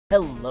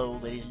Hello,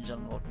 ladies and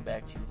gentlemen, welcome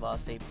back to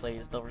Vasae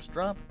Plays Lover's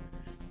Drop.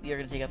 We are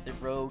going to take out the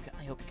rogue.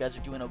 I hope you guys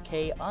are doing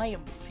okay. I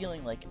am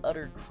feeling like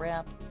utter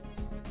crap,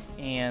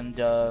 and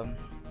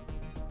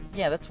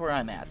yeah, that's where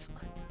I'm at.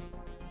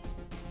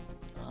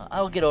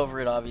 I'll get over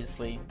it,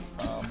 obviously,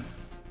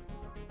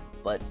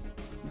 but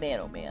man,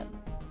 oh man.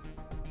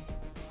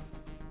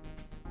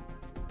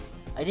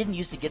 I didn't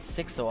used to get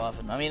sick so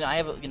often. I mean, I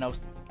have,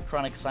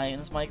 chronic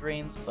sinus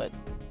migraines, but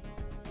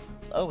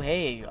oh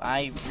hey,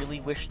 I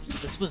really wish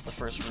this was the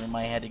first room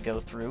I had to go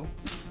through.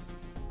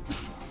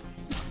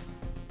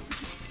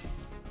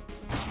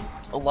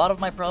 A lot of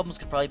my problems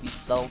could probably be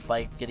solved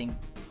by getting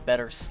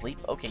better sleep.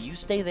 Okay, you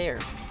stay there.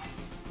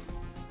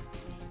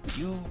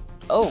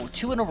 Oh,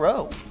 2 in a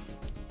row.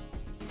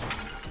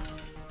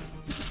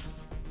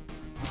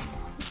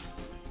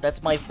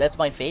 That's my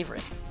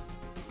favorite.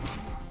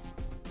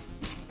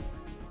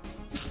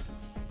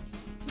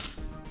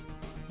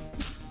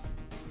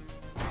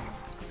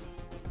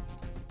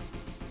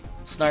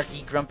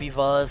 Snarky, grumpy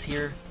Vaz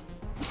here.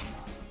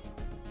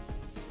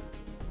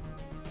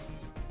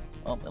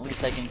 Well, at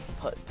least I can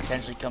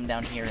potentially come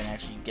down here and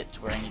actually get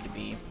to where I need to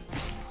be.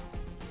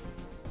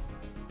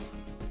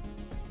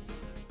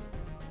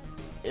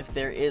 If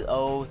there is...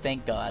 Oh,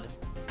 thank God.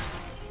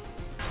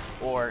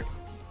 Or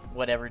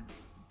whatever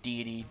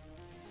deity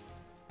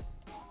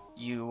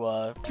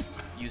you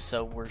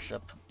so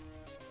worship.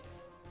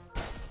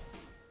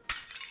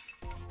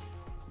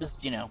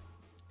 Just,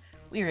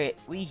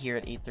 we here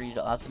at 830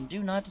 to Awesome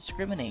do not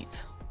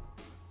discriminate.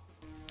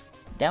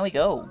 Down we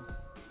go.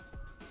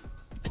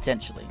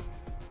 Potentially.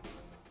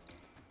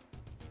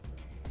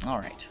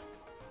 Alright.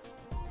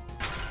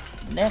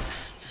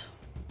 Next.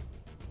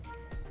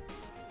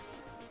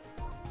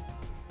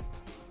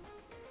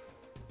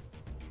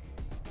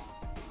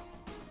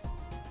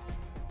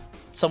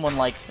 Someone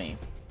like me.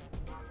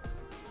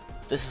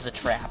 This is a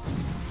trap.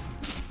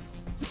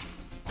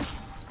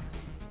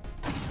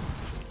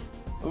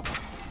 Oop.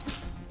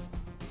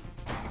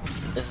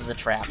 This is a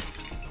trap.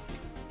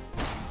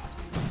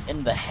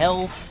 In the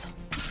health.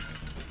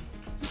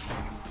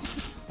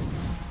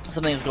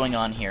 Something is going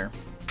on here.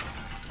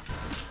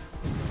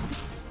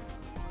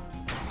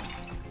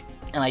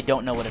 And I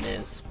don't know what it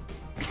is.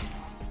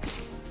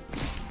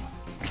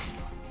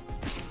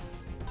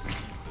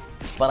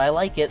 But I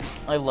like it.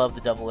 I love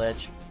the double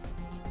edge.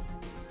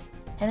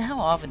 And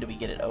how often do we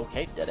get it?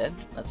 Okay, dead end.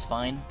 That's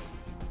fine.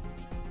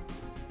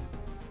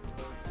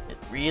 It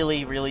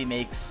really, really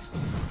makes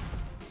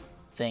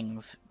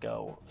things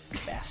go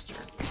faster.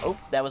 Oh,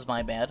 that was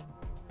my bad.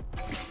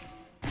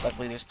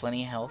 Luckily, there's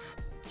plenty of health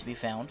to be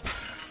found.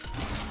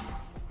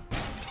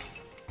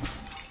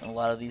 And a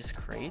lot of these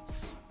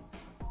crates.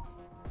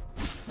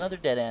 Another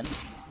dead end.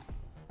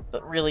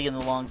 But really, in the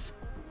long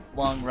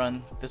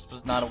run, this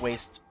was not a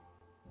waste.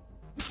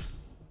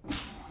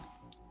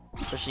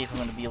 Especially if I'm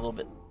going to be a little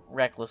bit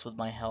reckless with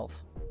my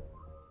health.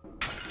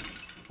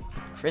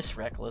 Chris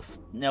reckless.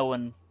 No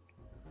one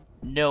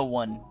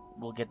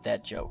will get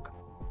that joke.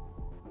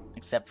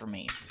 Except for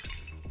me.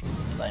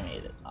 Because I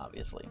made it,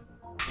 obviously.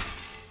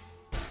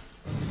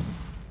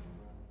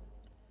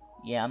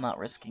 Yeah, I'm not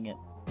risking it.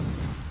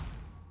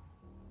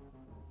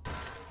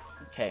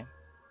 Okay.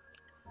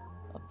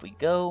 Up we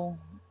go.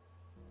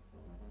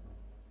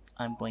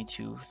 I'm going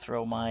to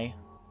throw my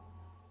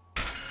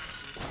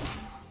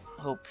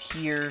hope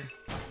here.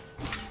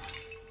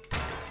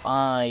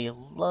 I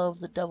love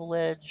the double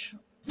edge.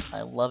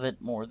 I love it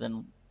more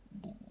than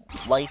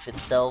life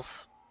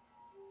itself.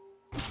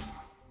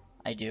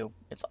 I do.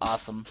 It's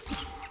awesome.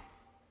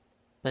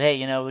 But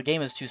hey, the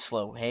game is too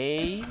slow.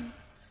 Hey,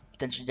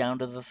 potentially down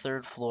to the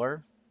 3rd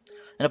floor.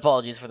 And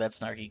apologies for that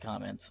snarky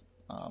comment.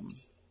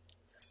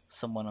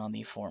 Someone on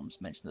the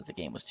forums mentioned that the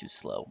game was too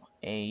slow.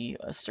 A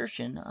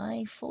assertion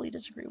I fully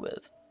disagree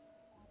with.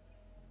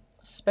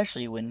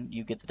 Especially when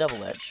you get the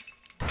double edge.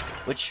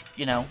 Which,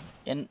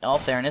 in all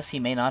fairness, he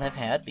may not have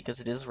had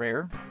because it is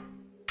rare.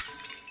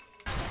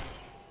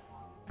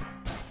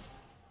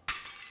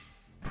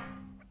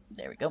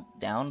 There we go.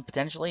 Down,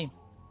 potentially.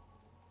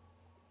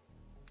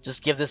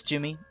 Just give this to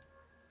me.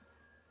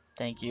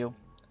 Thank you.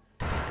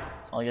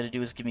 All you gotta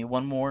do is give me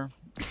one more.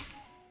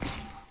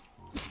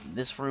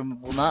 This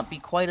room will not be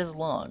quite as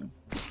long.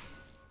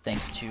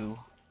 Thanks to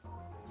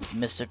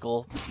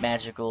mystical,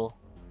 magical,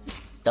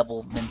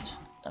 double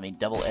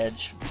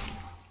edge.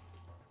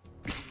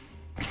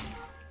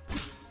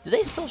 Do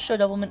they still show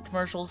double mint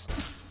commercials?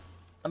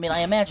 I mean,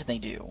 I imagine they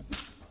do.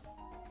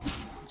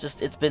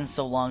 Just, it's been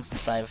so long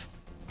since I've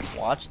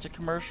watched a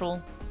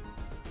commercial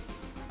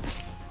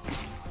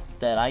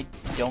that I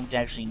don't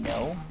actually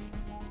know.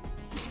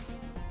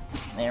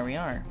 There we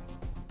are.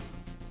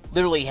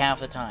 Literally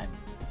half the time,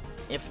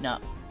 if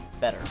not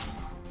better.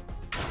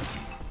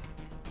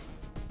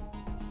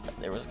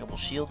 There was a couple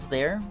shields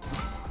there.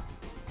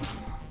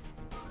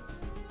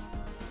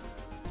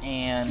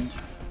 And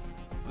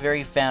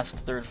very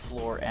fast 3rd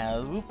floor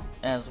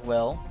as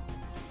well.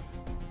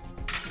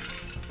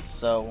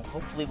 So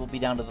hopefully we'll be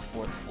down to the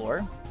 4th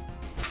floor.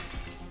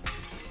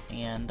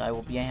 And I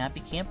will be a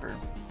happy camper.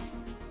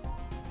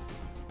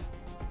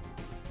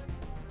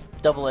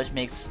 Double edge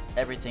makes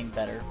everything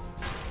better.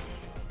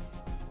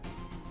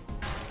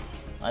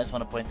 I just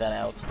want to point that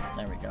out.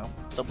 There we go.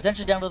 So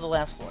potentially down to the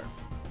last floor.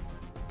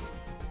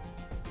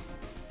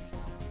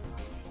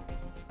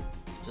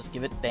 Just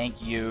give it.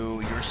 Thank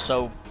you. You're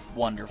so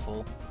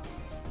wonderful.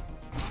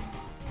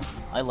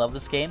 I love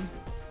this game.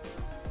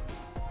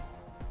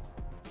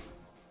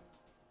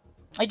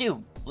 I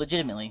do,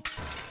 legitimately.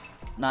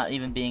 Not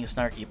even being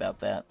snarky about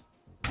that.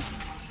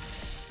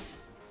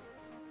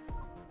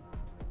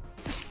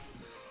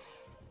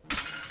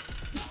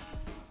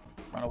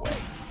 Run away.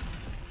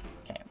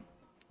 Okay.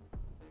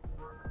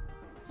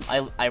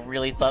 I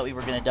really thought we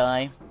were gonna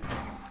die.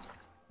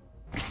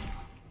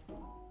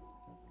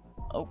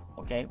 Oh,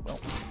 okay, well.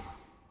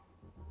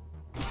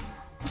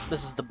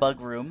 This is the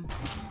bug room.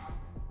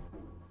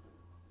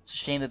 It's a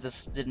shame that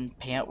this didn't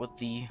pay out with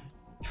the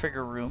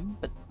trigger room,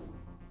 but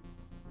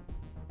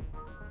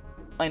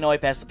I know I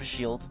passed up a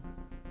shield.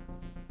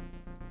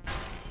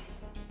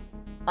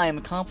 I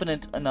am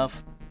confident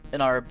enough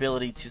in our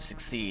ability to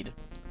succeed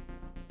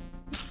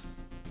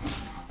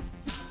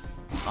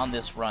on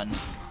this run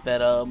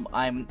that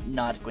I'm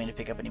not going to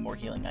pick up any more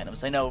healing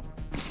items. I know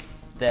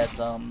that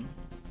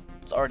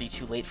it's already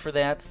too late for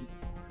that,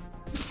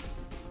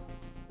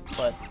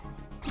 but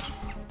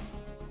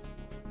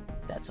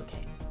that's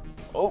okay.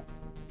 Oh,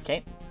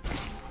 okay.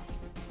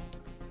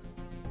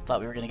 Thought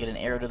we were gonna get an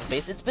arrow to the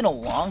face. It's been a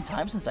long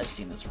time since I've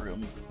seen this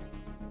room.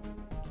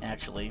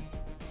 Actually,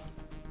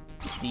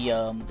 the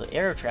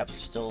arrow traps are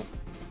still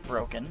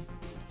broken.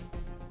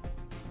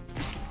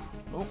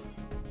 Oh.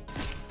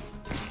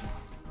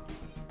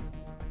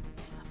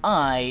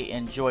 I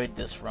enjoyed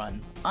this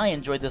run. I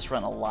enjoyed this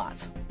run a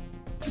lot.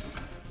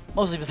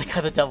 Mostly because I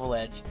got the double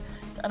edge.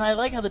 And I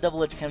like how the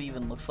double edge kind of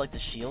even looks like the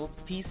shield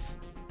piece.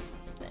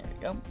 There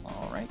we go.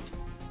 Alright.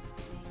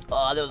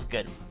 Oh, that was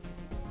good.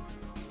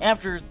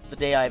 After the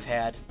day I've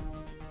had,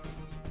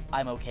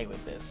 I'm okay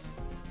with this.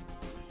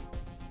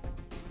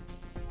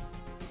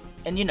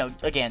 And you know,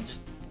 again,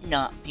 just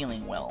not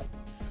feeling well.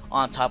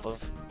 On top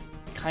of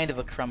kind of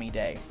a crummy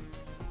day.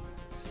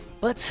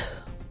 But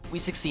we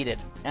succeeded.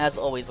 As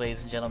always,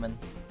 ladies and gentlemen,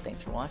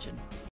 thanks for watching.